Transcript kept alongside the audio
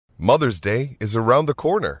Mother's Day is around the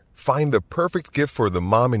corner. Find the perfect gift for the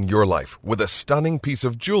mom in your life with a stunning piece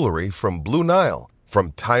of jewelry from Blue Nile.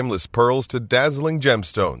 From timeless pearls to dazzling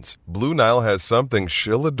gemstones, Blue Nile has something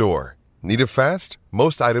she'll adore. Need it fast?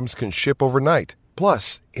 Most items can ship overnight.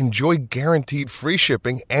 Plus, enjoy guaranteed free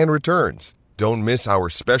shipping and returns. Don't miss our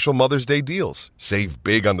special Mother's Day deals. Save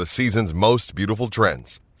big on the season's most beautiful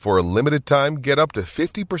trends. For a limited time, get up to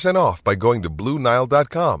 50% off by going to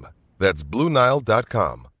BlueNile.com. That's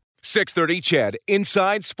BlueNile.com. 630 CHED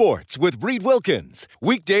Inside Sports with Reed Wilkins.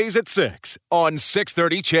 Weekdays at 6 on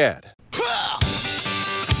 630 CHED.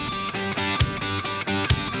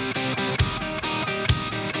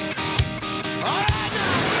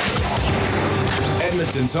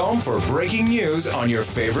 Edmonton's home for breaking news on your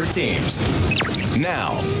favorite teams.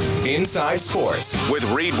 Now, Inside Sports with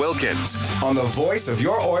Reed Wilkins on the voice of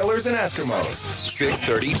your Oilers and Eskimos,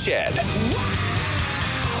 630 CHED.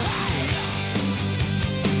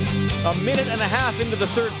 A minute and a half into the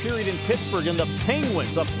third period in Pittsburgh, and the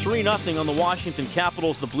Penguins up 3-0 on the Washington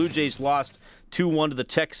Capitals. The Blue Jays lost 2-1 to the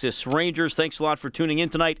Texas Rangers. Thanks a lot for tuning in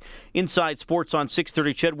tonight. Inside Sports on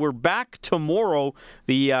 630 CHED. We're back tomorrow.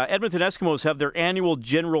 The Edmonton Eskimos have their annual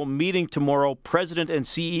general meeting tomorrow. President and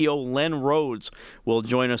CEO Len Rhodes will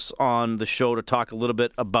join us on the show to talk a little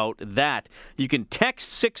bit about that. You can text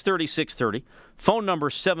 630-630. Phone number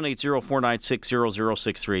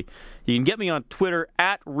 780-496-0063. You can get me on Twitter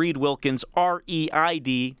at Reed Wilkins,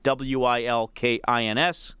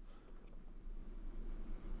 ReidWilkins.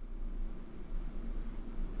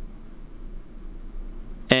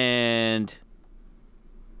 And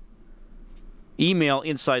email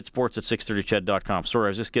insidesports@630ched.com. Sorry, I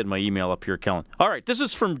was just getting my email up here, Kellen. All right, this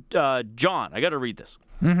is from John. I got to read this.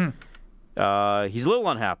 Mm-hmm. He's a little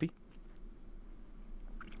unhappy.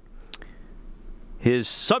 His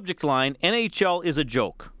subject line, NHL is a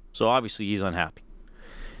joke. So obviously he's unhappy.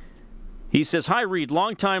 He says, "Hi, Reed,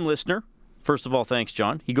 long-time listener." First of all, thanks,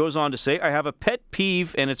 John. He goes on to say, "I have a pet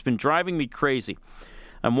peeve, and it's been driving me crazy.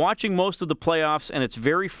 I'm watching most of the playoffs, and it's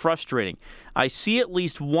very frustrating. I see at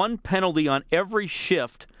least one penalty on every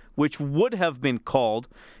shift, which would have been called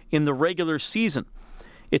in the regular season.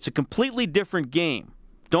 It's a completely different game.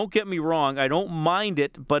 Don't get me wrong, I don't mind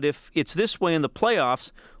it, but if it's this way in the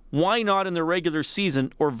playoffs, why not in the regular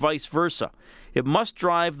season or vice versa? It must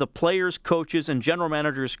drive the players, coaches, and general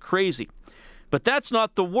managers crazy. But that's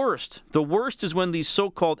not the worst. The worst is when these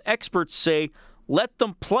so-called experts say, 'Let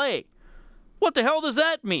them play.' What the hell does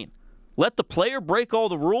that mean? Let the player break all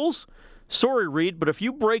the rules? Sorry, Reed, but if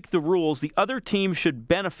you break the rules, the other team should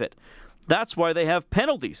benefit. That's why they have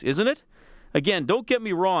penalties, isn't it? Again, don't get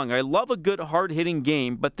me wrong. I love a good hard-hitting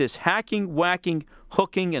game, but this hacking, whacking,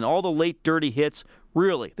 hooking, and all the late dirty hits,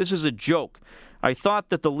 really, this is a joke. I thought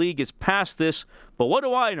that the league is past this, but what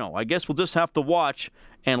do I know? I guess we'll just have to watch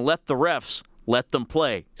and let the refs let them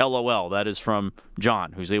play. LOL." That is from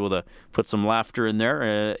John, who's able to put some laughter in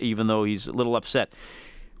there, even though he's a little upset.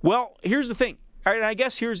 Well, here's the thing. I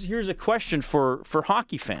guess here's a question for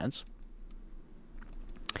hockey fans.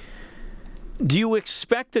 Do you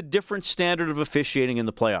expect a different standard of officiating in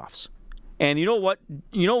the playoffs? And you know what,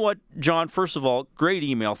 John? First of all, great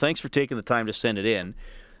email. Thanks for taking the time to send it in.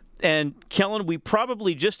 And Kellen, we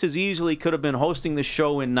probably just as easily could have been hosting this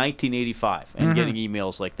show in 1985 and getting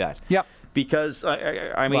emails like that. Yep. Because,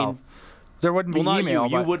 I mean... Well, there wouldn't be email.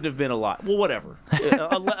 You wouldn't have been a lot. Well, whatever.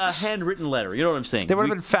 a handwritten letter. You know what I'm saying? There would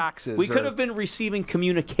have been faxes. We could have been receiving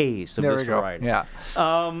communiques of this variety. Yeah.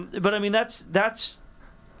 But, I mean, that's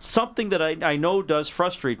something that I know does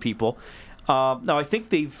frustrate people. Now, I think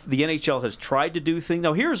the NHL has tried to do things.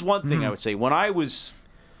 Now, here's one thing I would say.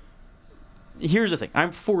 Here's the thing.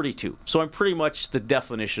 I'm 42, so I'm pretty much the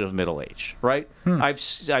definition of middle age, right? I've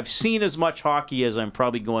seen as much hockey as I'm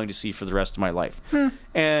probably going to see for the rest of my life.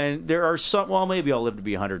 And there are some. Well, maybe I'll live to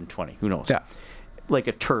be 120. Who knows? Yeah. Like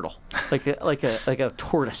a turtle, like a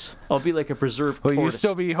tortoise. I'll be like a preserved tortoise. Well, you'll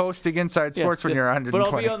still be hosting Inside Sports when you're 120.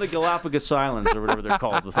 But I'll be on the Galapagos Islands or whatever they're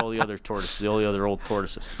called with all the other tortoises, all the other old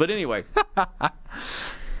tortoises. But anyway,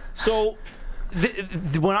 so.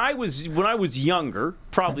 When I was younger,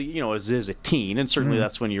 probably as a teen, and certainly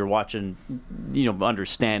that's when you're watching,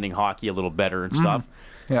 understanding hockey a little better and stuff.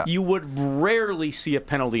 Yeah. You would rarely see a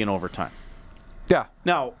penalty in overtime. Yeah.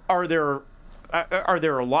 Now, are there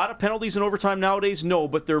a lot of penalties in overtime nowadays? No,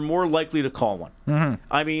 but they're more likely to call one.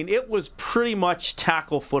 I mean, it was pretty much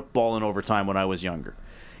tackle football in overtime when I was younger,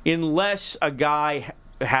 unless a guy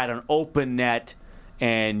had an open net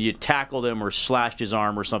and you tackled him or slashed his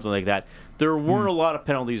arm or something like that. There weren't a lot of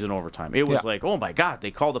penalties in overtime. It was like, oh my God, they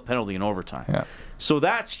called a penalty in overtime. Yeah. So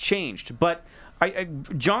that's changed. But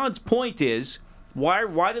John's point is,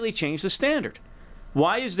 why do they change the standard?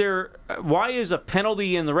 Why is a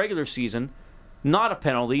penalty in the regular season not a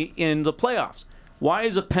penalty in the playoffs? Why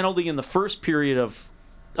is a penalty in the first period of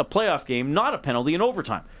a playoff game not a penalty in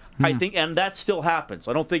overtime? I think, and that still happens.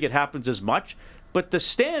 I don't think it happens as much, but the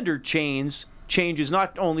standard changes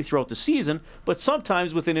not only throughout the season, but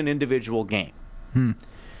sometimes within an individual game.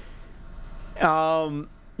 Now,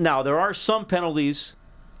 there are some penalties,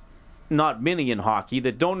 not many in hockey,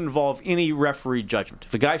 that don't involve any referee judgment.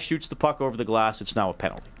 If a guy shoots the puck over the glass, it's now a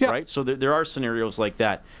penalty, right? So there are scenarios like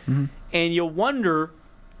that. And you wonder,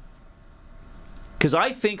 because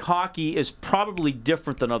I think hockey is probably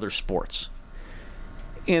different than other sports,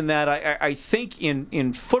 in that I think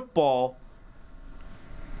in football,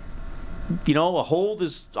 a hold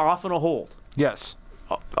is often a hold. Yes.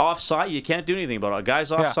 Offside, you can't do anything about it. A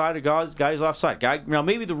guy's offside, a guy's offside. Now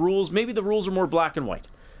maybe the rules are more black and white.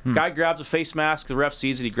 Guy grabs a face mask, the ref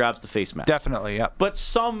sees it, he grabs the face mask. Definitely, yeah. But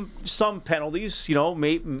some penalties,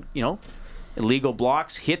 illegal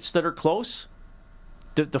blocks, hits that are close.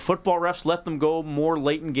 The football refs let them go more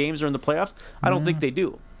late in games or in the playoffs. I don't think they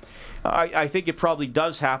do. I think it probably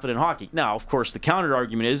does happen in hockey. Now, of course, the counter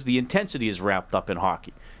argument is the intensity is wrapped up in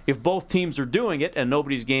hockey. If both teams are doing it and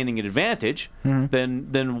nobody's gaining an advantage,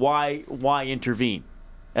 then why intervene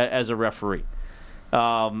as a referee?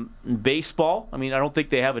 Baseball, I don't think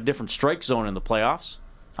they have a different strike zone in the playoffs.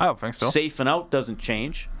 I don't think so. Safe and out doesn't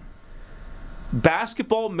change.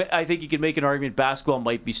 Basketball, I think you could make an argument basketball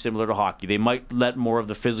might be similar to hockey. They might let more of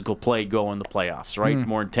the physical play go in the playoffs, right?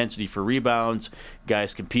 More intensity for rebounds,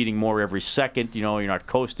 guys competing more every second. You're not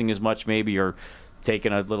coasting as much maybe, or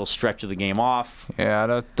taking a little stretch of the game off.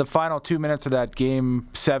 Yeah, the final 2 minutes of that Game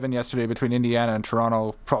 7 yesterday between Indiana and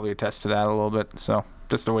Toronto probably attest to that a little bit. So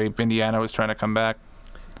just the way Indiana was trying to come back.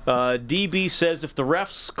 DB says if the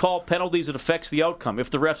refs call penalties, it affects the outcome. If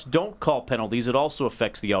the refs don't call penalties, it also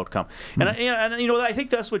affects the outcome. And I think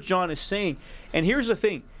that's what John is saying. And here's the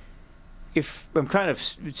thing. If I'm kind of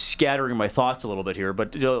scattering my thoughts a little bit here,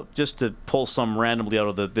 but just to pull some randomly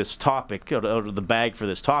out of this topic, out of the bag for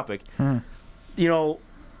this topic,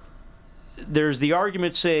 there's the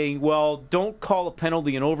argument saying, well, don't call a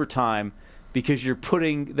penalty in overtime because you're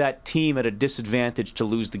putting that team at a disadvantage to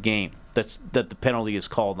lose the game that the penalty is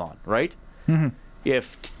called on, right?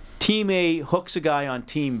 If Team A hooks a guy on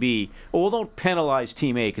Team B, well, don't penalize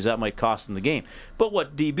Team A because that might cost them the game. But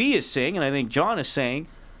what DB is saying, and I think John is saying,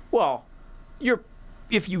 well,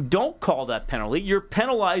 if you don't call that penalty, you're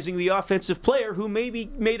penalizing the offensive player who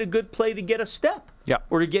maybe made a good play to get a step,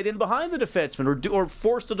 or to get in behind the defenseman, or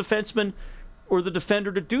force the defenseman or the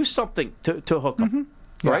defender to do something to hook him,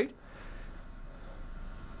 right?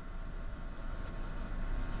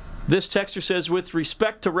 This texter says, with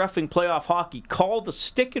respect to reffing playoff hockey, call the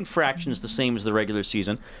stick infractions the same as the regular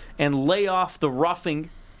season and lay off the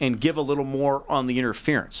roughing and give a little more on the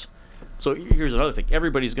interference. So here's another thing.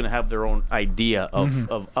 Everybody's going to have their own idea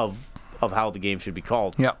of how the game should be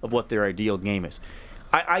called, of what their ideal game is.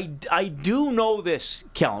 I do know this,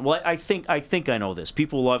 Kellen. Well, I think I know this.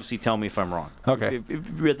 People will obviously tell me if I'm wrong. Okay.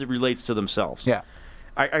 If it relates to themselves. Yeah.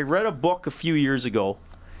 I read a book a few years ago,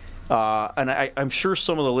 and I'm sure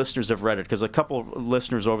some of the listeners have read it, because a couple of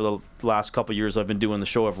listeners over the last couple of years I've been doing the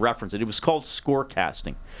show have referenced it. It was called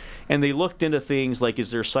Scorecasting. And they looked into things like,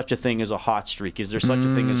 is there such a thing as a hot streak? Is there such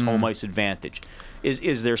a thing as home ice advantage?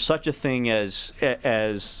 Is there such a thing as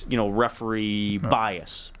referee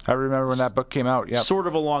bias? I remember when that book came out. Yeah, sort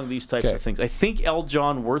of along these types of things. I think L.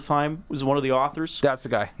 John Wertheim was one of the authors. That's the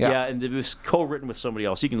guy. Yeah, and it was co-written with somebody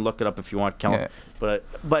else. You can look it up if you want, Kellen. Yeah.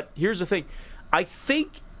 But here's the thing. I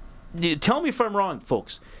think, tell me if I'm wrong,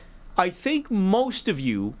 folks. I think most of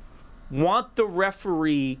you want the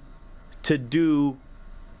referee to do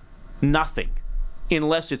nothing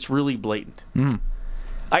unless it's really blatant.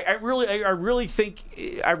 I really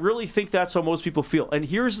think that's how most people feel. And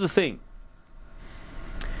here's the thing.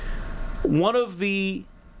 One of the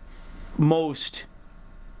most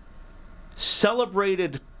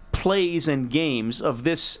celebrated plays and games of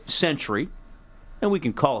this century, and we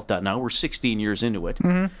can call it that now, we're 16 years into it,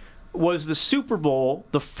 was the Super Bowl,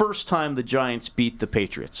 the first time the Giants beat the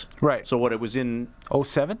Patriots. Right. So what, it was in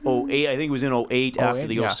 07? 08, I think it was in 08 after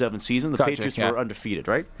the 07 season. The Patriots were undefeated,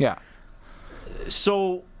 right? Yeah.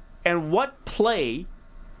 So, and what play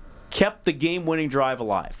kept the game-winning drive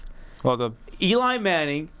alive? Well, Eli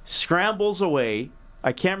Manning scrambles away.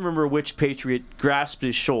 I can't remember which Patriot grasped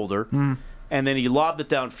his shoulder, and then he lobbed it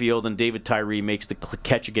downfield, and David Tyree makes the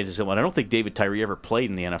catch against him. And I don't think David Tyree ever played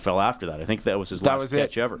in the NFL after that. I think that was his last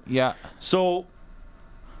catch ever. Yeah. So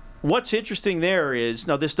what's interesting there is,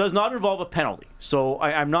 now this does not involve a penalty. So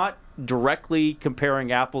I'm not directly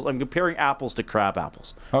comparing apples. I'm comparing apples to crab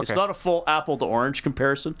apples. Okay. It's not a full apple to orange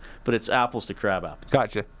comparison, but it's apples to crab apples.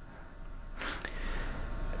 Gotcha.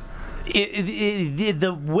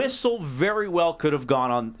 The whistle very well could have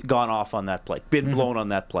gone off on that play, been blown on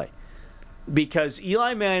that play, because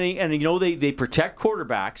Eli Manning, and they protect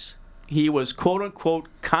quarterbacks. He was quote unquote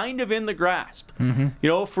kind of in the grasp.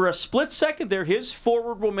 For a split second there, his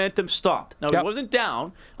forward momentum stopped. Now he wasn't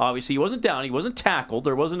down. Obviously, he wasn't down. He wasn't tackled.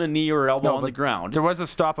 There wasn't a knee or elbow on the ground. There was a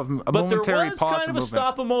stop of a but momentary there was pause kind of a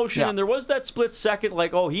stop of motion, and there was that split second,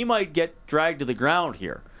 like, oh, he might get dragged to the ground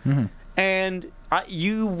here. And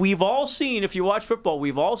we've all seen, if you watch football,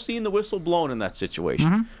 we've all seen the whistle blown in that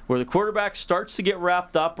situation, where the quarterback starts to get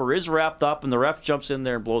wrapped up or is wrapped up, and the ref jumps in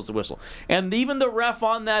there and blows the whistle. And even the ref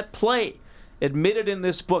on that play admitted in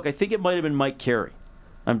this book, I think it might have been Mike Carey.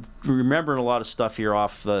 I'm remembering a lot of stuff here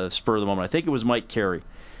off the spur of the moment. I think it was Mike Carey.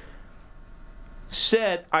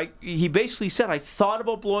 He basically said, I thought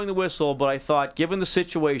about blowing the whistle, but I thought, given the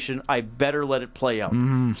situation, I better let it play out.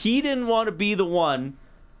 He didn't want to be the one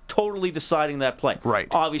totally deciding that play. Right.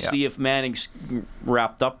 Obviously, if Manning's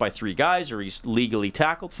wrapped up by 3 guys or he's legally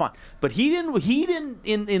tackled, fine. But he didn't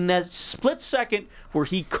in that split second where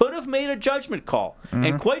he could have made a judgment call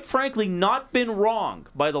and quite frankly not been wrong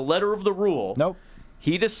by the letter of the rule. Nope.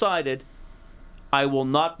 He decided, I will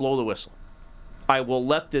not blow the whistle. I will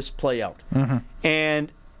let this play out.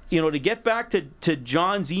 And to get back to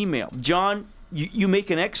John's email, John, you make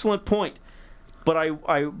an excellent point. But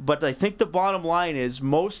I think the bottom line is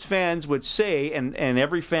most fans would say, and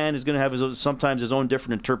every fan is going to have sometimes his own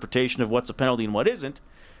different interpretation of what's a penalty and what isn't.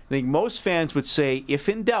 I think most fans would say, if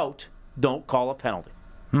in doubt, don't call a penalty.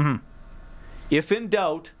 If in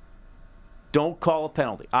doubt, don't call a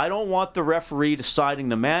penalty. I don't want the referee deciding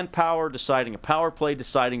the manpower, deciding a power play,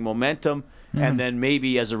 deciding momentum, and then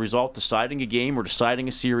maybe as a result deciding a game or deciding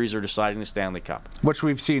a series or deciding the Stanley Cup. Which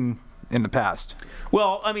we've seen in the past.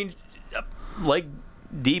 Well, I mean, like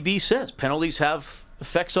DB says, penalties have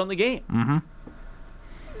effects on the game.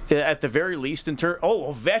 At the very least,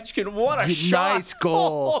 Ovechkin, what a shot. Nice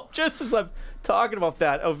goal. Just as I'm talking about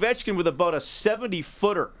that, Ovechkin with about a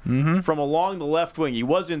 70-footer from along the left wing. He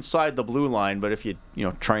was inside the blue line, but if you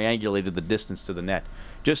triangulated the distance to the net,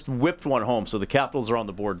 just whipped one home. So the Capitals are on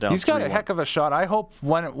the board down. He's got 3-1. a heck of a shot. I hope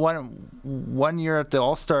one year at the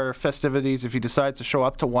All-Star festivities, if he decides to show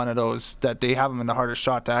up to one of those, that they have him in the hardest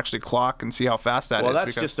shot to actually clock and see how fast that is. Well,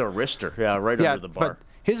 that's just a wrister, under the bar. But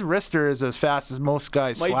his wrister is as fast as most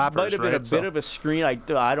guys' slappers, might have been right? a bit of a screen. I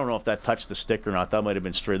don't know if that touched the stick or not. That might have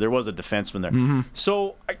been straight. There was a defenseman there.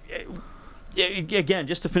 So, again,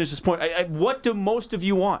 just to finish this point, what do most of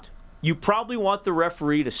you want? You probably want the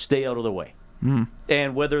referee to stay out of the way.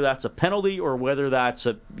 And whether that's a penalty or whether that's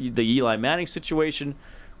the Eli Manning situation,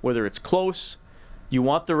 whether it's close, you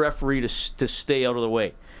want the referee to stay out of the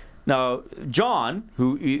way. Now, John,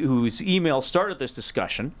 whose email started this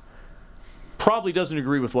discussion, probably doesn't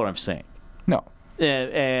agree with what I'm saying. No.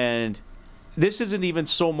 And this isn't even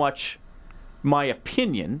so much my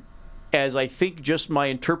opinion as I think just my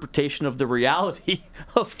interpretation of the reality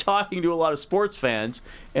of talking to a lot of sports fans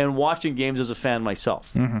and watching games as a fan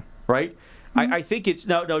myself. Right? I think it's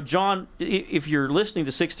now, John, if you're listening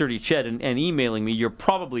to 630 Ched and emailing me, you're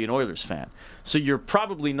probably an Oilers fan. So you're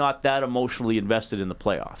probably not that emotionally invested in the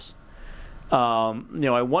playoffs.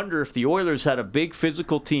 I wonder if the Oilers had a big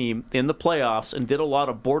physical team in the playoffs and did a lot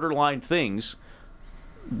of borderline things,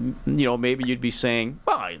 maybe you'd be saying,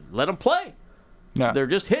 well, let them play. Yeah. They're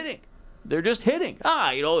just hitting.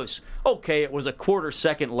 It's okay, it was a quarter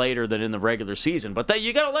second later than in the regular season, but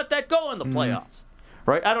you got to let that go in the playoffs.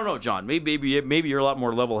 Right? I don't know, John. Maybe you're a lot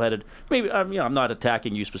more level-headed. Maybe I'm not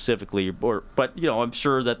attacking you specifically, but I'm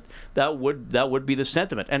sure that would be the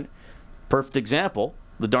sentiment. And perfect example,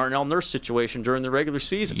 the Darnell Nurse situation during the regular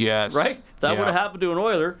season. Yes. Right? If that would have happened to an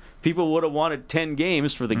Oiler, people would have wanted 10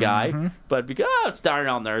 games for the guy, but because it's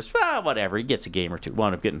Darnell Nurse, whatever, he gets a game or two,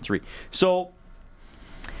 wound up getting 3. So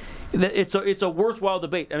it's a worthwhile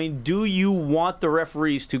debate. I mean, do you want the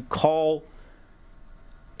referees to call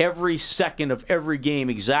every second of every game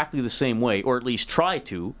exactly the same way, or at least try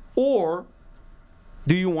to, or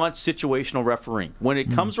do you want situational refereeing? When it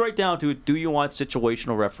comes right down to it, do you want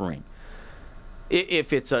situational refereeing?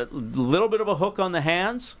 If it's a little bit of a hook on the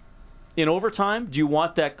hands in overtime, do you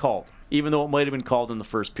want that called, even though it might have been called in the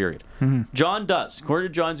first period? John does. According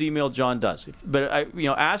to John's email, John does. But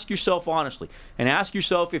ask yourself honestly, and ask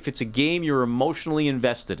yourself if it's a game you're emotionally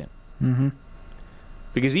invested in.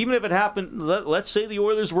 Because even if it happened, let's say the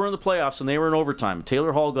Oilers were in the playoffs and they were in overtime.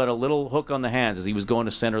 Taylor Hall got a little hook on the hands as he was going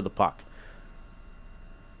to center the puck.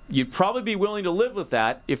 You'd probably be willing to live with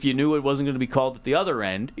that if you knew it wasn't going to be called at the other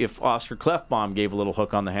end, if Oscar Klefbom gave a little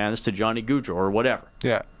hook on the hands to Johnny Gaudreau or whatever.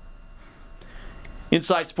 Yeah.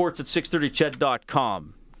 Inside Sports at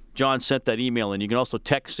 630ched.com. John sent that email, and you can also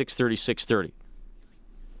text 630-630.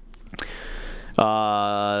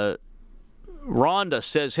 Rhonda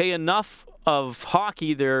says, hey, enough of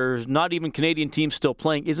hockey. There's not even Canadian teams still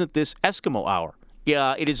playing. Isn't this Eskimo Hour?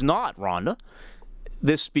 Yeah, it is not, Rhonda.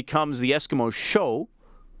 This becomes the Eskimo Show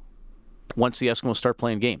once the Eskimos start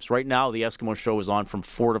playing games. Right now, the Eskimo Show is on from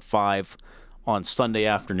 4 to 5 on Sunday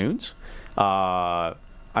afternoons.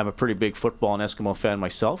 I'm a pretty big football and Eskimo fan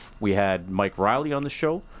myself. We had Mike Riley on the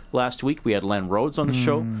show last week. We had Len Rhodes on the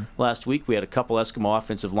show last week. We had a couple Eskimo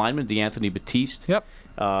offensive linemen, DeAnthony Batiste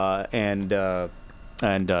and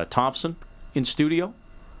Thompson in studio.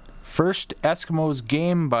 First Eskimos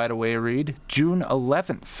game, by the way, Reed, June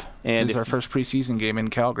 11th is our first preseason game in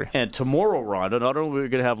Calgary. And tomorrow, Rhonda, not only are we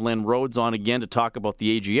going to have Len Rhodes on again to talk about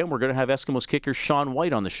the AGM, we're going to have Eskimos kicker Sean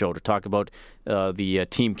White on the show to talk about the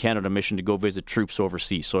Team Canada mission to go visit troops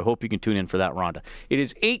overseas. So I hope you can tune in for that, Rhonda. It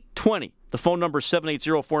is 8:20. The phone number is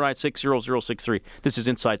 780-496-0063. This is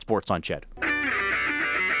Inside Sports on Ched.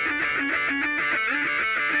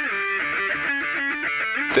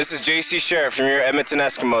 This is JC Sheriff from your Edmonton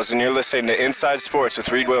Eskimos, and you're listening to Inside Sports with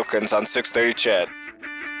Reed Wilkins on 630 Ched.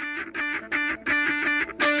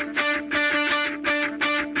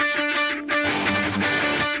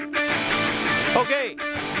 Okay,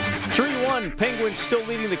 3-1. Penguins still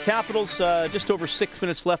leading the Capitals. Just over 6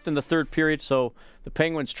 minutes left in the third period, so the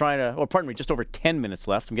Penguins trying to, just over 10 minutes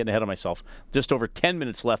left. I'm getting ahead of myself. Just over 10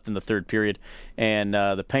 minutes left in the third period, and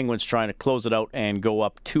the Penguins trying to close it out and go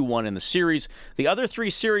up 2-1 in the series. The other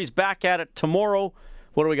three series back at it tomorrow.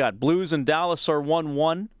 What do we got? Blues and Dallas are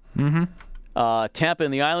 1-1. Mm-hmm. Tampa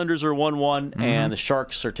and the Islanders are 1-1, and the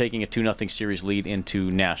Sharks are taking a 2-0 series lead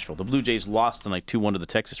into Nashville. The Blue Jays lost tonight 2-1 to the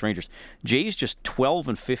Texas Rangers. Jays just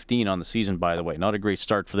 12-15 on the season, by the way. Not a great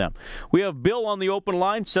start for them. We have Bill on the open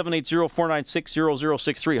line,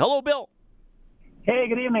 780-496-0063. Hello, Bill. Hey,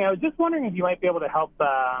 good evening. I was just wondering if you might be able to help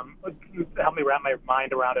me wrap my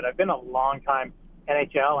mind around it. I've been a long-time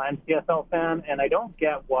NHL and CFL fan, and I don't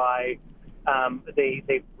get why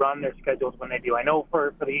they run their schedules when they do. I know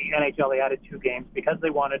for the NHL they added 2 games because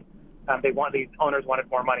these owners wanted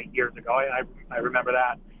more money years ago. I remember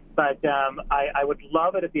that. But I would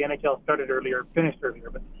love it if the NHL started earlier, finished earlier.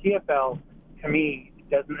 But the CFL, to me,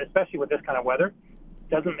 doesn't, especially with this kind of weather,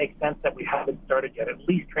 doesn't make sense that we haven't started yet. At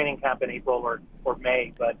least training camp in April or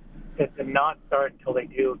May, but to not start until they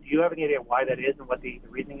do. Do you have any idea why that is and what the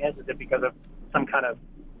reasoning is? Is it because of some kind of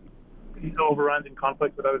overruns and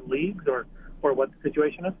conflicts with other leagues, or what the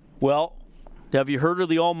situation is? Well, have you heard of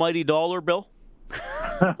the almighty dollar, Bill?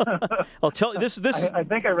 I'll tell you this. I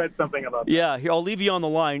think I read something about that. Yeah, here, I'll leave you on the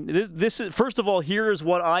line. This is, first of all, here is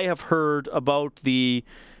what I have heard about the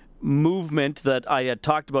movement that I had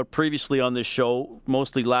talked about previously on this show,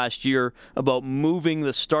 mostly last year, about moving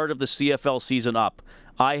the start of the CFL season up.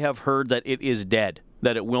 I have heard that it is dead,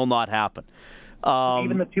 that it will not happen.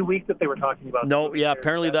 Even the 2 weeks that they were talking about. No, yeah,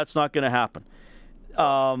 apparently that's not going to happen.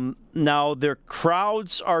 Now, their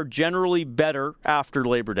crowds are generally better after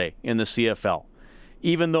Labor Day in the CFL.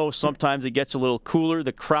 Even though sometimes it gets a little cooler,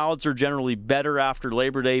 the crowds are generally better after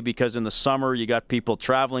Labor Day because in the summer you got people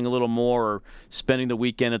traveling a little more or spending the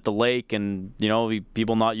weekend at the lake, and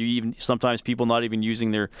sometimes people not even using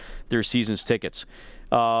their season's tickets.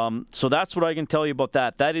 So that's what I can tell you about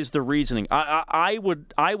that. That is the reasoning. I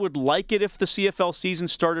would like it if the CFL season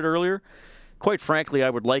started earlier. Quite frankly, I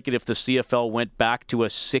would like it if the CFL went back to a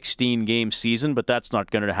 16-game season, but that's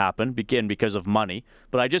not going to happen, again, because of money.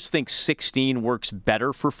 But I just think 16 works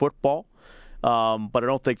better for football, but I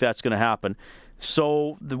don't think that's going to happen.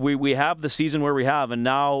 So we have the season where we have, and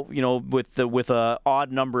now, with a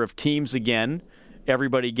odd number of teams again,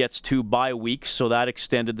 everybody gets 2 bye weeks, so that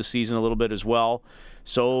extended the season a little bit as well.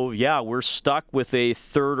 So, yeah, we're stuck with a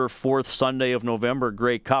 3rd or 4th Sunday of November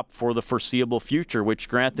Grey Cup for the foreseeable future, which,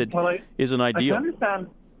 granted, isn't ideal.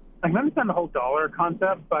 I can understand the whole dollar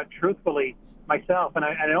concept, but truthfully, myself, and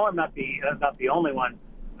I know I'm not the only one,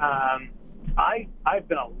 I've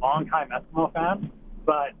been a long-time Eskimo fan,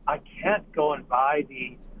 but I can't go and buy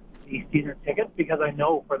the season tickets because I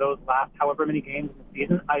know for those last however many games in the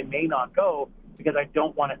season, I may not go because I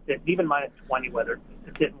don't want to sit, even minus 20 weather,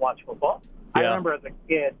 to sit and watch football. Yeah. I remember as a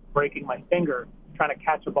kid breaking my finger trying to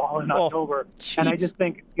catch a ball in October, and I just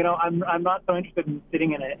think, I'm not so interested in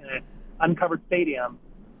sitting in an uncovered stadium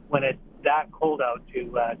when it's that cold out to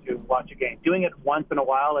watch a game. Doing it once in a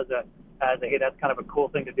while as a hey, that's kind of a cool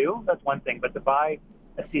thing to do. That's one thing, but to buy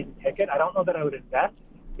a season ticket, I don't know that I would invest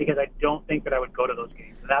because I don't think that I would go to those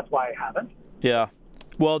games. And that's why I haven't. Yeah.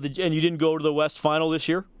 Well, and you didn't go to the West Final this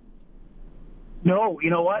year? No, you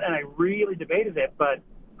know what? And I really debated it, but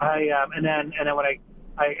and then when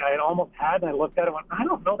I almost had, and I looked at it and went, I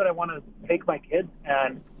don't know that I want to take my kids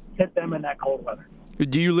and sit them in that cold weather.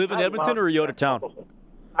 Do you live in Edmonton or are you out of town?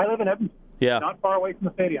 I live in Edmonton. Yeah. Not far away from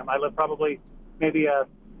the stadium. I live probably maybe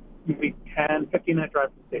 10, 15-minute drive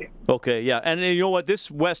from the stadium. Okay, yeah. And you know what? This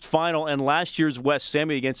West Final and last year's West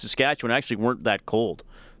Semi against Saskatchewan actually weren't that cold.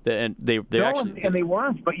 And they actually... and they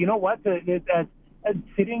weren't. But you know what? When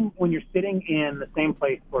you're sitting in the same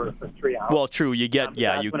place for 3 hours. Well, true. You get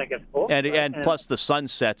that's when it gets cold. And plus the sun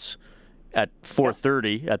sets at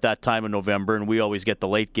 4:30 at that time in November, and we always get the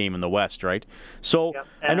late game in the West, right? So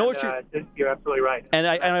I know what you're absolutely right. And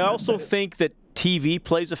I also think that TV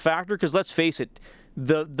plays a factor because let's face it,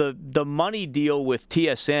 the money deal with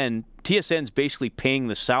TSN's basically paying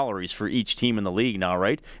the salaries for each team in the league now,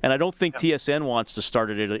 right? And I don't think TSN wants to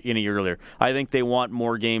start it any earlier. I think they want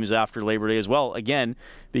more games after Labor Day as well, again,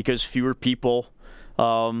 because fewer people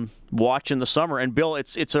watch in the summer. And Bill,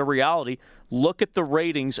 it's a reality. Look at the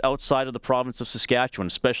ratings outside of the province of Saskatchewan,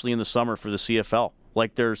 especially in the summer for the CFL.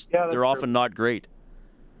 Like they're often not great.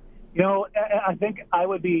 You know, I think I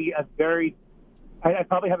would be I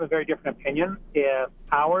probably have a very different opinion if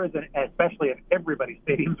ours, and especially if everybody's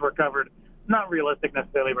stadiums were covered. Not realistic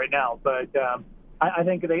necessarily right now, but I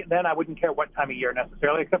think then I wouldn't care what time of year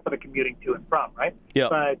necessarily, except for the commuting to and from, right? Yeah.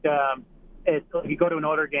 But if you go to an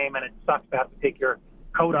Oilers game and it sucks to have to take your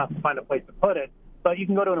coat off to find a place to put it, but you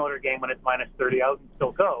can go to an Oilers game when it's minus 30 out and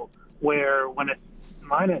still go, where when it's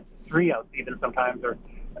minus 3 out even sometimes or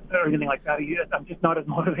anything like that, I'm just not as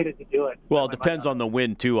motivated to do it. Well, it depends on the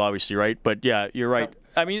wind too, obviously, right? But yeah, you're right.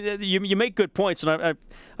 I mean, you make good points, and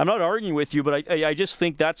I'm not arguing with you, but I just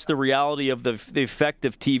think that's the reality of the effect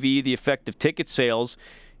of TV, the effect of ticket sales,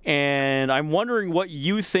 and I'm wondering what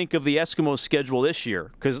you think of the Eskimos' schedule this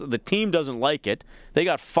year, because the team doesn't like it. They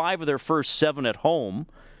got 5 of their first 7 at home,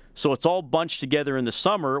 so it's all bunched together in the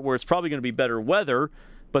summer, where it's probably going to be better weather,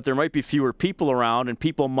 but there might be fewer people around, and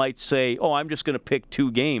people might say, oh, I'm just going to pick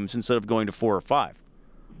 2 games instead of going to 4 or 5.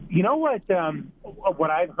 You know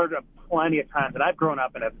what I've heard plenty of times, and I've grown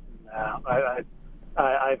up in Edmonton.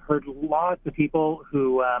 I've heard lots of people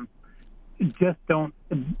who just don't,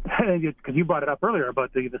 because you brought it up earlier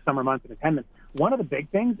about the summer months and attendance. One of the big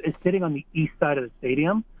things is sitting on the east side of the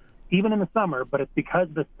stadium, even in the summer, but it's because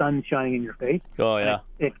the sun's shining in your face. Oh, yeah.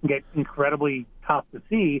 It can get incredibly tough to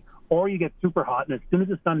see, or you get super hot, and as soon as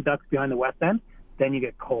the sun ducks behind the west end, then you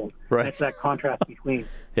get cold. Right. And it's that contrast between.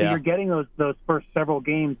 Yeah. So you're getting those first several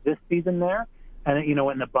games this season there, and in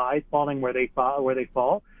the byes falling where they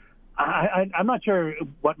fall. I'm not sure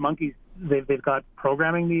what monkeys they've got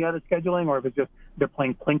programming the scheduling, or if it's just they're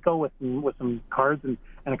playing Plinko with some cards and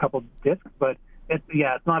a couple discs. But it's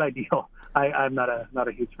not ideal. I'm not a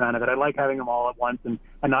huge fan of it. I like having them all at once and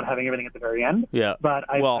not having everything at the very end. Yeah. But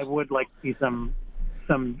I would like to see some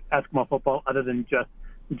Eskimo football other than just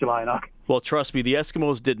July and August. Well, trust me, the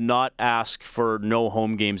Eskimos did not ask for no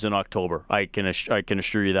home games in October. I can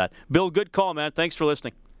assure you that. Bill, good call, man. Thanks for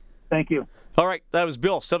listening. Thank you. All right, that was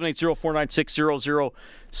Bill,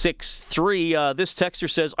 780-496-0063. This texter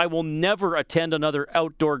says, I will never attend another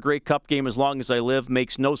outdoor Grey Cup game as long as I live.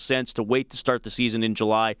 Makes no sense to wait to start the season in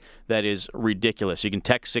July. That is ridiculous. You can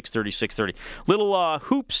text 630-630. Little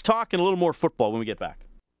hoops talk and a little more football when we get back.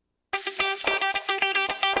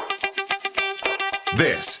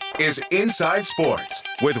 This is Inside Sports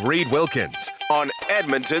with Reed Wilkins on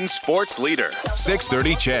Edmonton Sports Leader,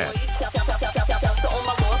 630 CHED.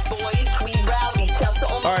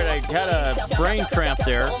 All right, I had a brain cramp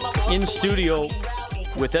there in studio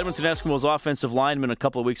with Edmonton Eskimos offensive lineman a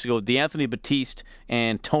couple of weeks ago, DeAnthony Batiste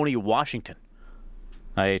and Tony Washington.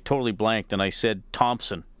 I totally blanked and I said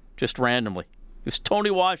Thompson, just randomly. It was Tony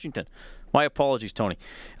Washington. My apologies, Tony.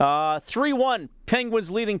 3-1, Penguins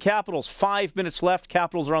leading Capitals. 5 minutes left.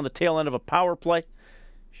 Capitals are on the tail end of a power play.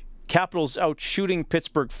 Capitals out shooting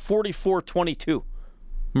Pittsburgh 44-22.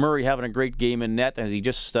 Murray having a great game in net as he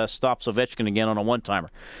just stops Ovechkin again on a one-timer.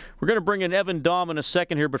 We're going to bring in Evan Dom in a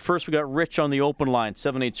second here, but first we got Rich on the open line,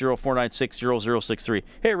 780-496-0063.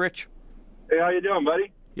 Hey, Rich. Hey, how you doing,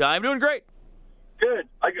 buddy? Yeah, I'm doing great. Good.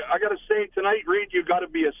 I got to say tonight, Reed, you got to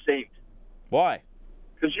be a saint. Why?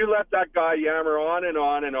 Because you let that guy yammer on and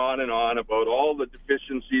on and on and on about all the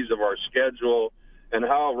deficiencies of our schedule and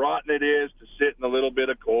how rotten it is to sit in a little bit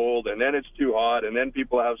of cold, and then it's too hot, and then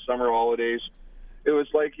people have summer holidays. It was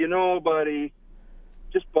like, buddy,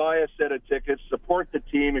 just buy a set of tickets, support the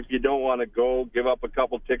team. If you don't want to go, give up a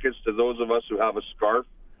couple tickets to those of us who have a scarf,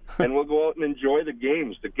 and we'll go out and enjoy the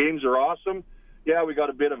games. The games are awesome. yeah, we got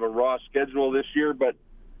a bit of a raw schedule this year, but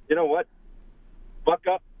you know what? Buck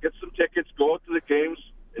up, get some tickets, go out to the games,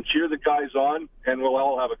 and cheer the guys on, and we'll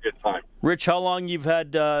all have a good time. Rich, how long you've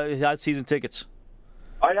had season tickets?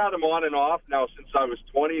 I had them on and off now since I was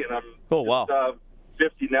 20, and I'm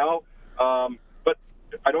 50 now. But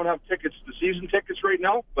I don't have tickets, the season tickets right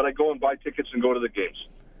now, but I go and buy tickets and go to the games.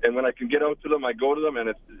 And when I can get out to them, I go to them, and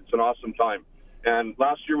it's an awesome time. And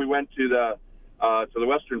last year we went to the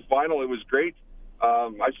Western Final. It was great.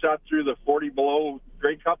 I sat through the 40 below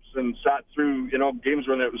Grey Cups and sat through, games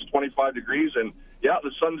when it was 25 degrees. And, yeah,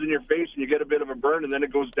 the sun's in your face and you get a bit of a burn and then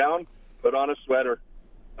it goes down. But on a sweater,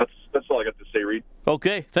 that's all I got to say, Reed.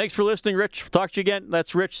 Okay. Thanks for listening, Rich. Talk to you again.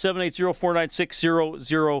 That's Rich,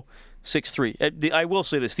 780-496-0063. I will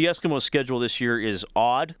say this. The Eskimos schedule this year is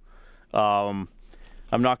odd. I'm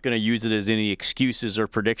not going to use it as any excuses or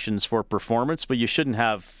predictions for performance, but you shouldn't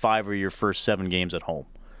have 5 of your first 7 games at home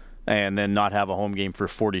and then not have a home game for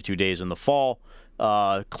 42 days in the fall.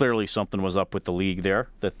 Clearly something was up with the league there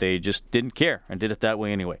that they just didn't care and did it that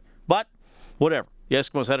way anyway. But whatever. The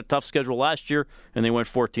Eskimos had a tough schedule last year, and they went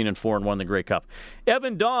 14-4 and won the Grey Cup.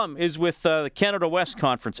 Evan Dom is with the Canada West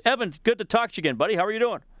Conference. Evan, good to talk to you again, buddy. How are you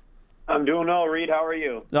doing? I'm doing well, Reed. How are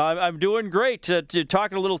you? I'm doing great.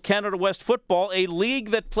 Talking a little Canada West football, a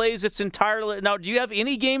league that plays its entire... Now, do you have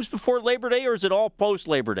any games before Labor Day, or is it all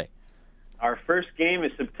post-Labor Day? Our first game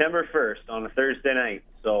is September 1st on a Thursday night,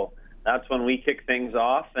 so that's when we kick things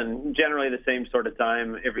off, and generally the same sort of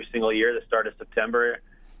time every single year, the start of September,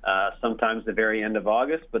 sometimes the very end of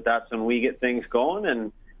August, but that's when we get things going,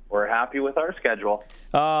 and we're happy with our schedule.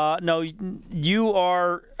 No, you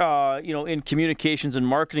are, in communications and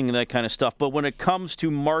marketing and that kind of stuff, but when it comes to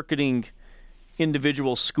marketing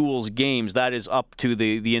individual schools' games, that is up to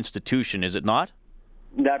the institution, is it not?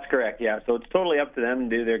 That's correct, yeah. So it's totally up to them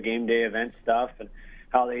to do their game day event stuff and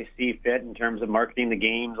how they see fit in terms of marketing the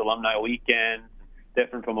games, alumni weekends,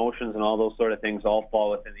 different promotions, and all those sort of things all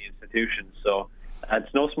fall within the institution. So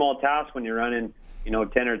it's no small task when you're running, 10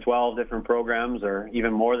 or 12 different programs or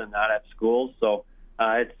even more than that at schools. So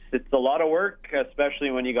it's a lot of work,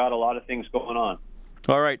 especially when you got a lot of things going on.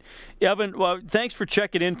 All right. Evan, well, thanks for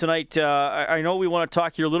checking in tonight. I know we want to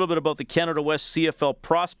talk here a little bit about the Canada West CFL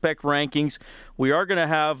prospect rankings. We are going to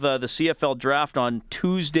have the CFL draft on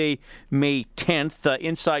Tuesday, May 10th.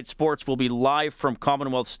 Inside Sports will be live from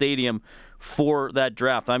Commonwealth Stadium for that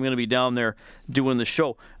draft. I'm going to be down there doing the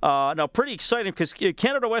show. Now, pretty exciting because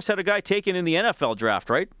Canada West had a guy taken in the NFL draft,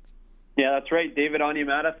 right? Yeah, that's right. David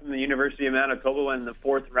Onyemata from the University of Manitoba went in the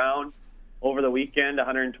 4th round over the weekend,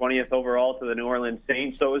 120th overall to the New Orleans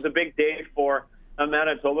Saints. So it was a big day for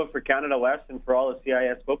Manitoba, for Canada West, and for all of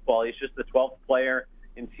CIS football. He's just the 12th player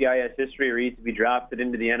in CIS history, Reed, to be drafted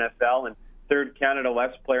into the NFL, and 3rd Canada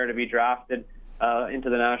West player to be drafted into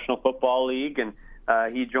the National Football League. And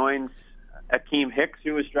he joins Akeem Hicks,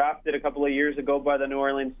 who was drafted a couple of years ago by the New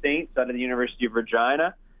Orleans Saints out of the University of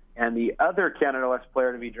Regina. And the other Canada West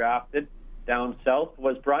player to be drafted down south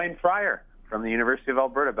was Brian Fryer from the University of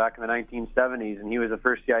Alberta back in the 1970s, and he was the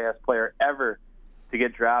first CIS player ever to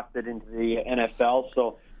get drafted into the NFL.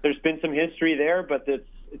 So there's been some history there, but it's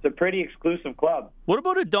a pretty exclusive club. What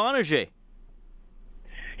about Adonijay?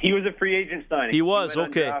 He was a free agent signing. He was,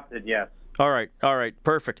 okay. Undrafted, yes. All right,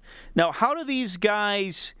 perfect. Now, how do these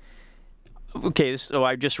guys... Okay,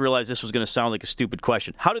 I just realized this was going to sound like a stupid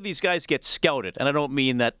question. How do these guys get scouted? And I don't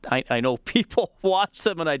mean that I know people watch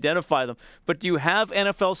them and identify them, but do you have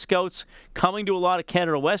NFL scouts coming to a lot of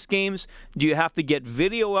Canada West games? Do you have to get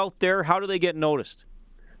video out there? How do they get noticed?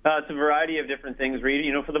 It's a variety of different things,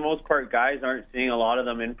 Reed. For the most part, guys aren't seeing a lot of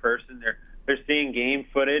them in person. They're seeing game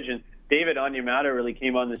footage, and David Onyemata really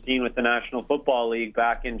came on the scene with the National Football League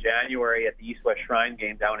back in January at the East-West Shrine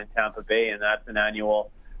game down in Tampa Bay, and that's an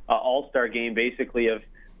annual all-star game, basically, of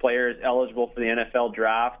players eligible for the NFL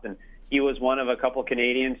draft. And he was one of a couple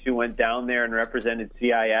Canadians who went down there and represented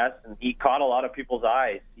CIS, and he caught a lot of people's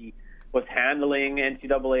eyes. He was handling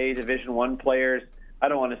NCAA Division I players, I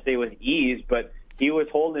don't want to say with ease, but he was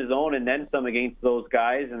holding his own and then some against those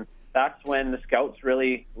guys. And that's when the scouts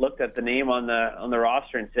really looked at the name on the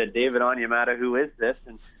roster and said, David Onyemata, who is this?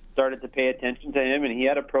 And started to pay attention to him. And he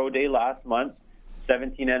had a pro day last month,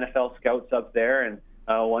 17 NFL scouts up there, and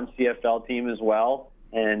one CFL team as well.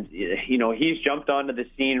 And, he's jumped onto the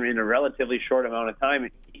scene in a relatively short amount of time.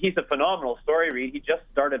 He's a phenomenal story, Reed. He just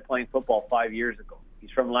started playing football 5 years ago.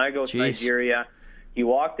 He's from Lagos, Nigeria. He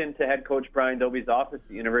walked into head coach Brian Dobie's office at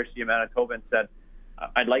the University of Manitoba and said,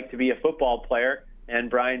 I'd like to be a football player. And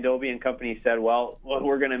Brian Dobie and company said, well,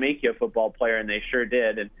 we're going to make you a football player. And they sure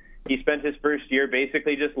did. And he spent his first year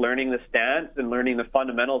basically just learning the stance and learning the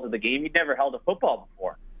fundamentals of the game. He'd never held a football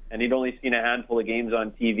before. and he'd only seen a handful of games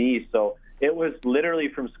on TV. So it was literally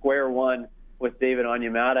from square one with David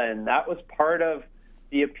Onyemata, and that was part of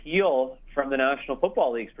the appeal from the National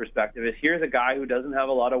Football League's perspective. Is here's a guy who doesn't have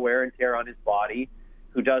a lot of wear and tear on his body,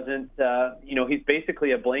 who doesn't, he's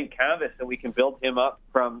basically a blank canvas, and we can build him up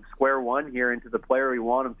from square one here into the player we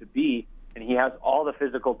want him to be. And he has all the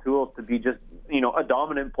physical tools to be just, a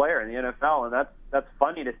dominant player in the NFL. And that's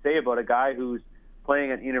funny to say about a guy who's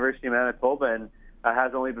playing at the University of Manitoba and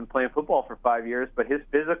has only been playing football for 5 years, but his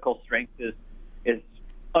physical strength is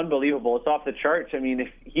unbelievable. It's off the charts. I mean, if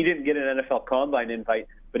he didn't get an NFL Combine invite,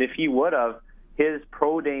 but if he would have, his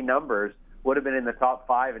pro day numbers would have been in the top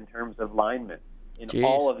 5 in terms of linemen in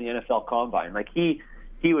all of the NFL Combine. Like he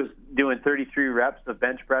was doing 33 reps of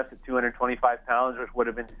bench press at 225 pounds, which would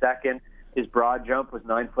have been second. His broad jump was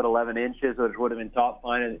 9'11", which would have been top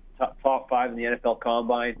 5 in the NFL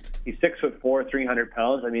Combine. He's 6'4", 300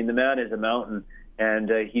 pounds. I mean, the man is a mountain, and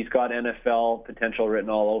he's got NFL potential written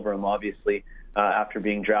all over him, obviously, after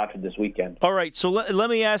being drafted this weekend. All right, so let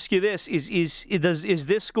me ask you this: is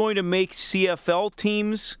this going to make CFL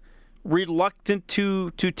teams reluctant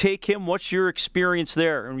to take him? What's your experience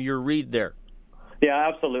there and your read there? Yeah,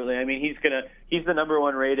 absolutely. I mean, he's the number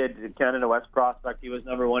 1 rated Canada West prospect. He was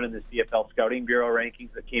number 1 in the CFL Scouting Bureau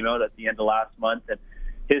rankings that came out at the end of last month, and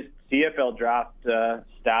his CFL draft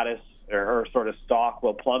status or sort of stock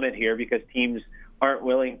will plummet here because teams aren't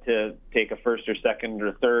willing to take a first or second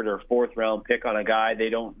or third or fourth round pick on a guy they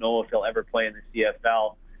don't know if he'll ever play in the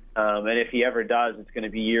CFL. And if he ever does, it's going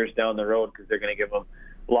to be years down the road because they're going to give him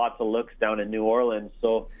lots of looks down in New Orleans.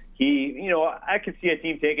 So I could see a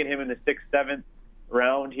team taking him in the 6th, 7th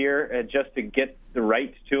round here just to get the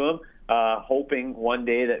rights to him, hoping one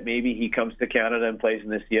day that maybe he comes to Canada and plays in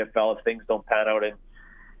the CFL if things don't pan out in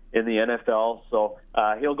the NFL. So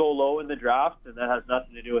he'll go low in the draft, and that has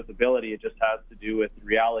nothing to do with ability. It just has to do with the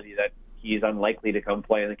reality that he's unlikely to come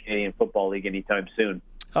play in the Canadian Football League anytime soon.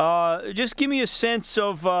 Just give me a sense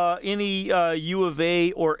of any U of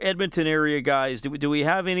A or Edmonton area guys. Do we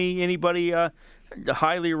have anybody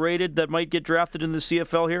highly rated that might get drafted in the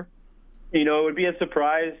CFL here? It would be a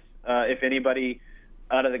surprise if anybody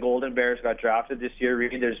out of the Golden Bears got drafted this year.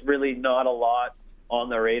 There's really not a lot on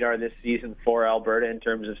the radar this season for Alberta in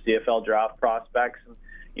terms of CFL draft prospects. And,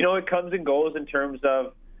 it comes and goes in terms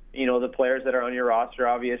of, the players that are on your roster,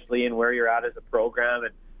 obviously, and where you're at as a program.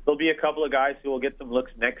 And there'll be a couple of guys who will get some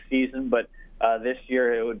looks next season, but this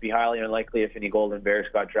year it would be highly unlikely if any Golden Bears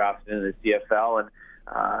got drafted into the CFL. And,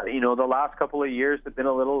 the last couple of years have been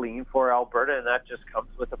a little lean for Alberta, and that just comes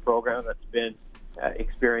with a program that's been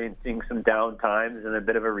experiencing some down times and a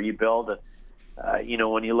bit of a rebuild.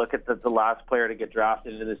 When you look at the last player to get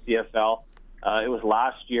drafted into the CFL, it was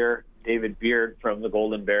last year, David Beard from the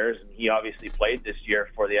Golden Bears, and he obviously played this year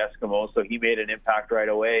for the Eskimos, so he made an impact right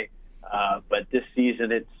away. But this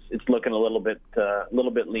season, it's looking a little bit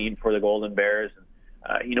lean for the Golden Bears.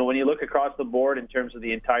 And, when you look across the board in terms of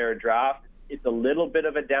the entire draft, it's a little bit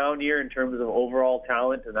of a down year in terms of overall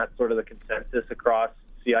talent, and that's sort of the consensus across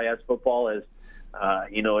CIS football is,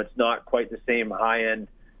 it's not quite the same high-end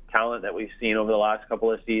talent that we've seen over the last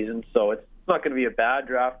couple of seasons. So it's not going to be a bad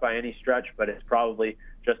draft by any stretch, but it's probably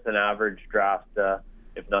just an average draft,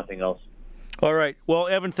 if nothing else. All right. Well,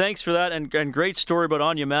 Evan, thanks for that, and great story about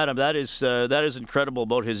Onyemata. That is incredible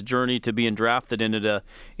about his journey to being drafted into the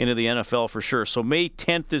NFL for sure. So May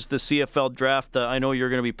 10th is the CFL draft. I know you're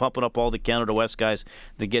going to be pumping up all the Canada West guys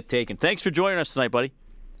that get taken. Thanks for joining us tonight, buddy.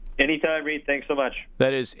 Anytime, Reed. Thanks so much.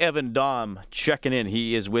 That is Evan Dom checking in.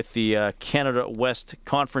 He is with the Canada West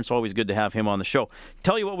Conference. Always good to have him on the show.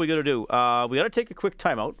 Tell you what we got to do. We got to take a quick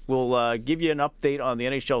timeout. We'll give you an update on the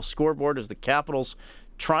NHL scoreboard as the Capitals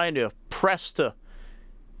trying to press to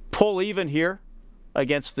pull even here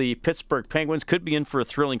against the Pittsburgh Penguins. Could be in for a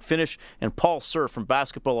thrilling finish. And Paul Sir from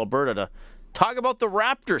Basketball Alberta to talk about the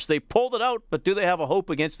Raptors. They pulled it out, but do they have a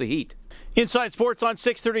hope against the Heat? Inside Sports on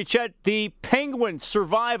 6:30, Chet. The Penguins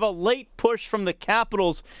survive a late push from the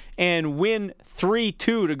Capitals and win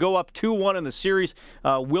 3-2 to go up 2-1 in the series.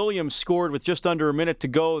 Williams scored with just under a minute to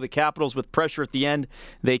go. The Capitals with pressure at the end.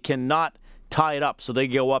 They cannot tie it up, so they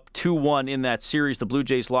go up 2-1 in that series. The Blue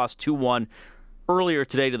Jays lost 2-1 earlier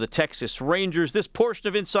today to the Texas Rangers. This portion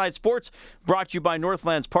of Inside Sports brought to you by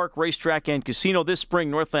Northlands Park Racetrack and Casino. This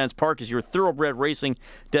spring, Northlands Park is your thoroughbred racing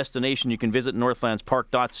destination. You can visit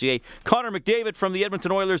northlandspark.ca. Connor McDavid from the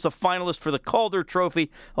Edmonton Oilers, a finalist for the Calder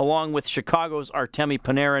Trophy, along with Chicago's Artemi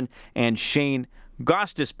Panarin and Shane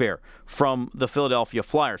Gostisbehere from the Philadelphia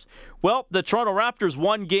Flyers. Well, the Toronto Raptors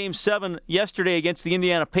won Game 7 yesterday against the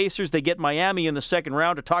Indiana Pacers. They get Miami in the second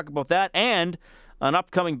round. To talk about that and an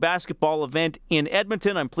upcoming basketball event in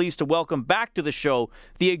Edmonton. I'm pleased to welcome back to the show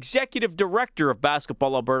the Executive Director of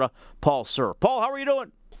Basketball Alberta, Paul Sir. Paul, how are you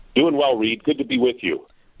doing? Doing well, Reed. Good to be with you.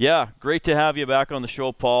 Yeah, great to have you back on the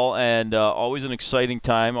show, Paul, and always an exciting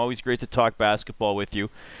time. Always great to talk basketball with you.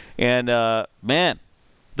 And, man,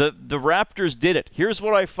 the Raptors did it. Here's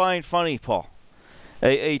what I find funny, Paul.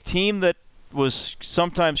 A team that was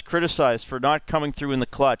sometimes criticized for not coming through in the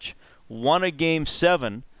clutch won a Game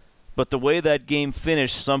 7, but the way that game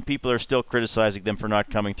finished, some people are still criticizing them for not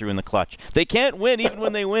coming through in the clutch. They can't win even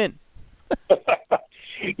when they win. But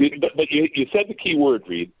you said the key word,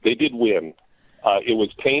 Reed. They did win. It was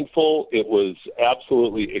painful. It was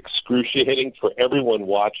absolutely excruciating for everyone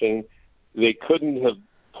watching. They couldn't have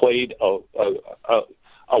played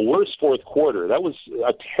a worse fourth quarter. That was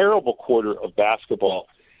a terrible quarter of basketball.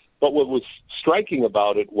 But what was striking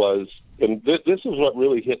about it was, and this is what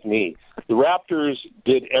really hit me, the Raptors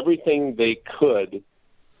did everything they could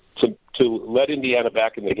to let Indiana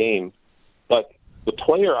back in the game. But the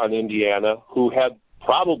player on Indiana who had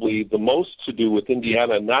probably the most to do with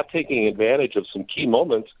Indiana not taking advantage of some key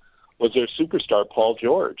moments was their superstar, Paul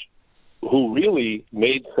George, who really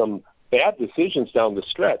made some bad decisions down the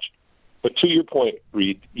stretch. But to your point,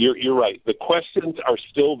 Reed, you're right. The questions are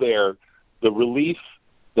still there. The relief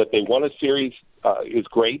that they won a series is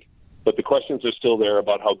great, but the questions are still there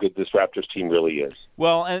about how good this Raptors team really is.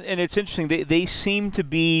 Well, and it's interesting. They seem to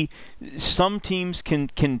be – some teams can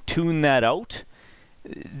tune that out.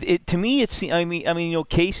 To me,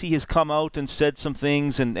 Casey has come out and said some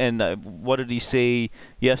things, and what did he say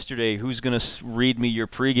yesterday? Who's going to read me your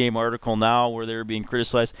pregame article now where they're being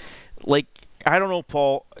criticized? Like, I don't know,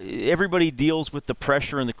 Paul. Everybody deals with the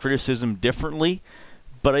pressure and the criticism differently,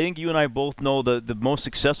 but I think you and I both know the most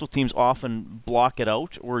successful teams often block it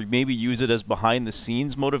out or maybe use it as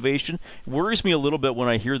behind-the-scenes motivation. It worries me a little bit when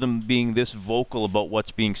I hear them being this vocal about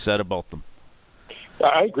what's being said about them.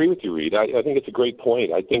 I agree with you, Reed. I think it's a great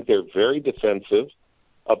point. I think they're very defensive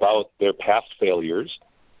about their past failures,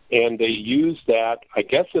 and they use that, I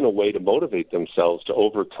guess, in a way to motivate themselves to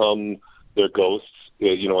overcome their ghosts,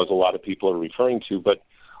 as a lot of people are referring to. But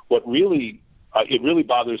what really, it really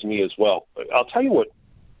bothers me as well. I'll tell you what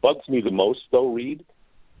bugs me the most, though, Reed,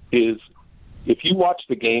 is if you watch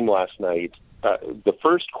the game last night, the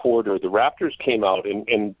first quarter, the Raptors came out,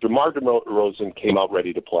 and DeMar DeRozan came out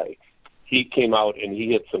ready to play. He came out and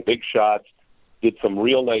he hit some big shots, did some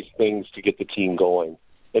real nice things to get the team going.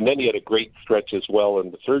 And then he had a great stretch as well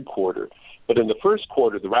in the third quarter. But in the first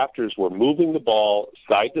quarter, the Raptors were moving the ball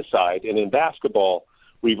side to side. And in basketball,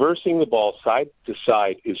 reversing the ball side to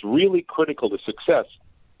side is really critical to success.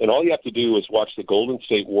 And all you have to do is watch the Golden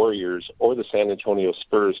State Warriors or the San Antonio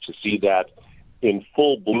Spurs to see that in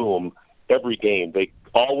full bloom every game. They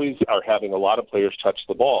always are having a lot of players touch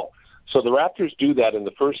the ball. So the Raptors do that in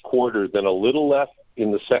the first quarter, then a little less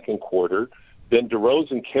in the second quarter. Then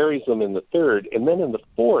DeRozan carries them in the third. And then in the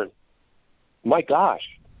fourth, my gosh,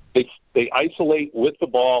 they isolate with the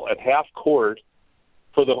ball at half court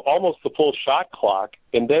for almost the full shot clock.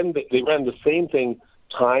 And then they ran the same thing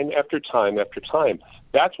time after time after time.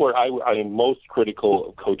 That's where I am most critical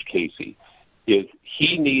of Coach Casey, is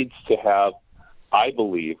he needs to have, I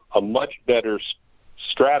believe, a much better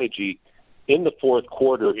strategy in the fourth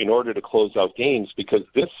quarter in order to close out games, because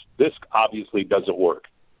this obviously doesn't work.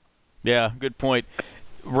 Yeah, good point.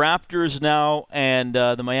 Raptors now and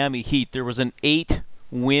the Miami Heat, there was an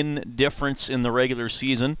 8-win difference in the regular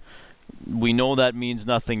season. We know that means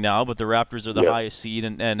nothing now, but the Raptors are the highest seed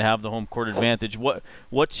and have the home court advantage.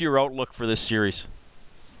 What's your outlook for this series?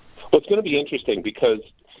 Well, it's going to be interesting because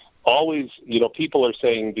always, people are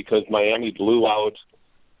saying because Miami blew out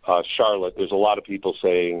Charlotte, there's a lot of people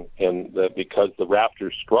saying, and that because the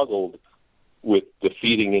Raptors struggled with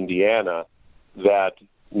defeating Indiana, that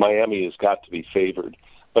Miami has got to be favored.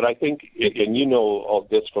 But I think, and you know all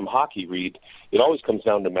this from hockey, Reed, it always comes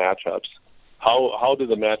down to matchups. How do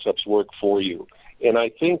the matchups work for you? And I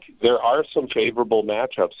think there are some favorable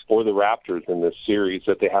matchups for the Raptors in this series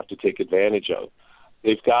that they have to take advantage of.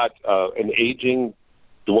 They've got an aging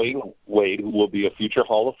Dwayne Wade, who will be a future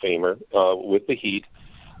Hall of Famer with the Heat,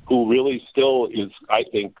 who really still is, I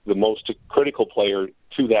think, the most critical player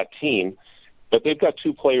to that team. But they've got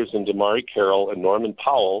two players in Damari Carroll and Norman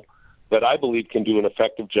Powell that I believe can do an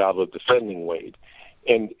effective job of defending Wade.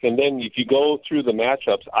 And then if you go through the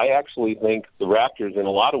matchups, I actually think the Raptors in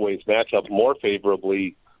a lot of ways match up more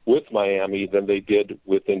favorably with Miami than they did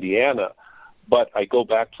with Indiana. But I go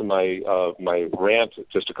back to my rant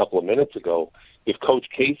just a couple of minutes ago. If Coach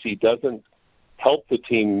Casey doesn't help the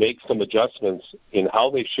team make some adjustments in how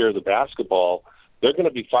they share the basketball, they're going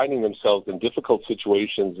to be finding themselves in difficult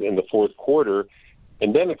situations in the fourth quarter,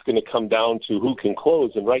 And then it's going to come down to who can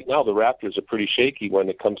close. And right now the Raptors are pretty shaky when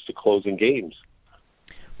it comes to closing games.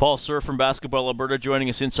 Paul Sir from Basketball Alberta joining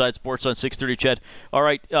us inside Sports on 630 CHED. All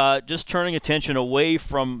right, just turning attention away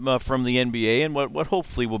from the NBA and what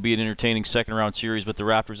hopefully will be an entertaining second-round series with the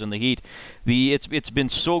Raptors and the Heat. It's been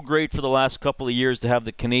so great for the last couple of years to have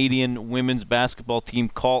the Canadian women's basketball team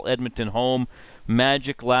call Edmonton home.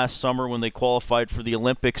 Magic last summer when they qualified for the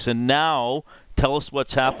Olympics, and now tell us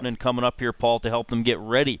what's happening coming up here, Paul, to help them get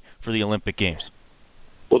ready for the Olympic Games.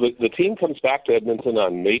 Well, the team comes back to Edmonton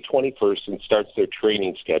on May 21st and starts their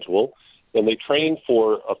training schedule. And they train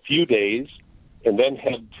for a few days and then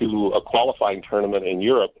head to a qualifying tournament in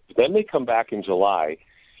Europe. Then they come back in July.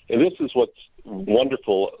 And this is what's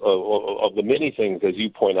wonderful of the many things, as you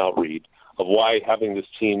point out, Reed, of why having this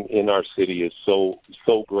team in our city is so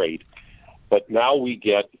great. But now we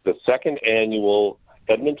get the second annual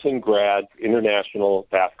Edmonton Grad International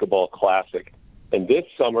Basketball Classic. And this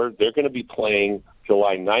summer, they're going to be playing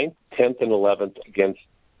July 9th, 10th, and 11th against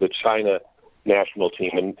the China national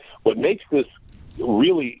team. And what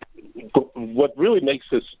really makes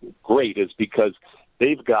this great is because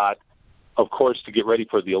they've got, of course, to get ready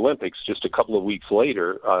for the Olympics just a couple of weeks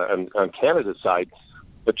later on Canada's side.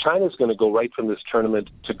 But China's going to go right from this tournament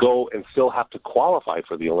to go and still have to qualify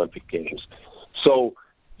for the Olympic Games. So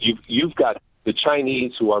you've got the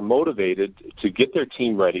Chinese who are motivated to get their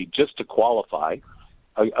team ready just to qualify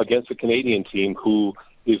against a Canadian team who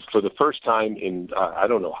is for the first time in,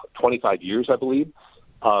 25 years, I believe,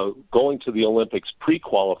 going to the Olympics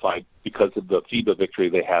pre-qualified because of the FIBA victory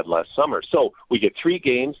they had last summer. So we get 3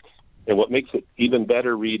 games, and what makes it even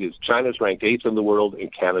better, Reed, is China's ranked 8th in the world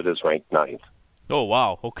and Canada's ranked 9th. Oh,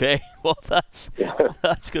 wow. Okay. Well, that's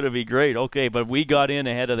going to be great. Okay, but we got in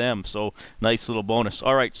ahead of them, so nice little bonus.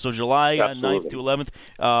 All right, so July 9th to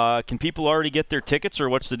 11th. Can people already get their tickets, or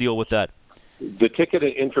what's the deal with that? The ticket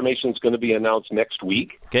information is going to be announced next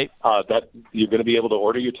week. Okay. That you're going to be able to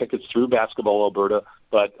order your tickets through Basketball Alberta,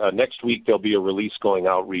 but next week there'll be a release going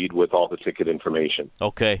out, Reed, with all the ticket information.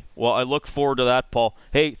 Okay. Well, I look forward to that, Paul.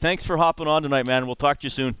 Hey, thanks for hopping on tonight, man. We'll talk to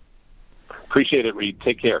you soon. Appreciate it, Reed.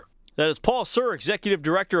 Take care. That is Paul Sir, Executive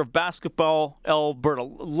Director of Basketball Alberta.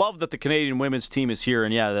 Love that the Canadian women's team is here.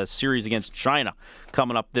 And, yeah, the series against China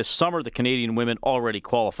coming up this summer. The Canadian women already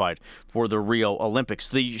qualified for the Rio Olympics.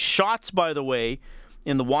 The shots, by the way,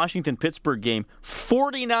 in the Washington-Pittsburgh game,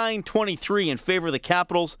 49-23 in favor of the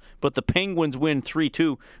Capitals, but the Penguins win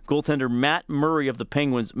 3-2. Goaltender Matt Murray of the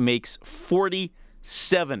Penguins makes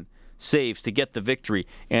 47 saves to get the victory,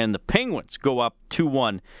 and the Penguins go up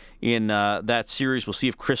 2-1 in that series. We'll see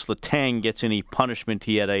if Chris Letang gets any punishment.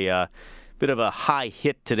 He had a bit of a high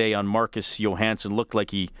hit today on Marcus Johansson. Looked like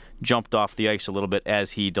he jumped off the ice a little bit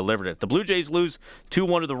as he delivered it. The Blue Jays lose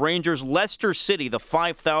 2-1 to the Rangers. Leicester City, the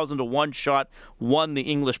 5,000-1 shot, won the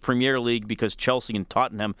English Premier League because Chelsea and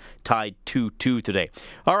Tottenham tied 2-2 today.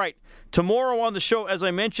 All right. Tomorrow on the show, as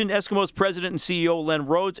I mentioned, Eskimos President and CEO Len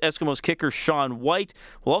Rhodes, Eskimos kicker Sean White.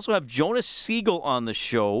 We'll also have Jonas Siegel on the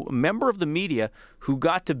show, a member of the media who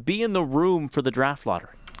got to be in the room for the draft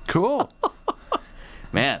lottery. Cool.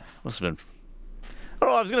 Man, must have been, I don't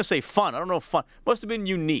know, I was going to say fun. I don't know, fun. Must have been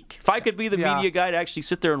unique. If I could be the media guy to actually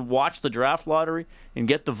sit there and watch the draft lottery and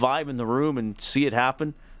get the vibe in the room and see it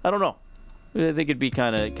happen, I don't know. I think it'd be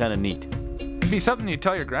kind of neat. It'd be something you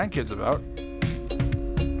tell your grandkids about.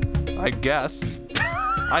 I guess.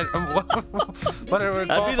 That'd be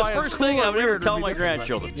the first thing I would ever tell my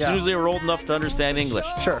grandchildren, as soon as they were old enough to understand English.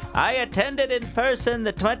 Sure. I attended in person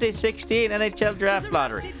the 2016 NHL Draft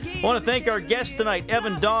Lottery. I want to thank our guests tonight,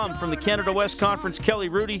 Evan Dom from the Canada West Conference, Kelly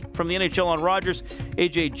Rudy from the NHL on Rogers,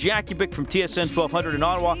 AJ Jakubic from TSN 1200 in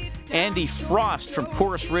Ottawa, Andy Frost from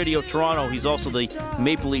Chorus Radio Toronto. He's also the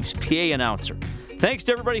Maple Leafs PA announcer. Thanks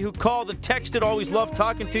to everybody who called and texted. Always love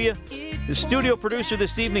talking to you. The studio producer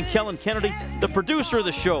this evening, Kellen Kennedy. The producer of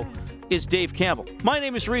the show is Dave Campbell. My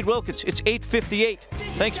name is Reed Wilkins. It's 8:58.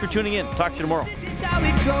 Thanks for tuning in. Talk to you tomorrow. This is how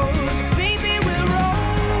it goes. Baby, we're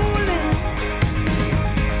rolling.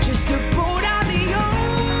 Just a boat on the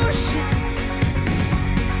ocean.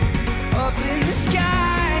 Up in the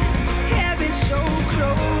sky. Heaven so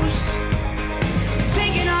close.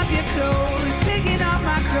 Taking off your clothes. Taking off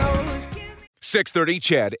my clothes. 630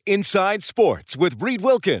 CHED Inside Sports with Reed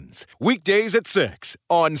Wilkins. Weekdays at 6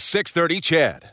 on 630 CHED.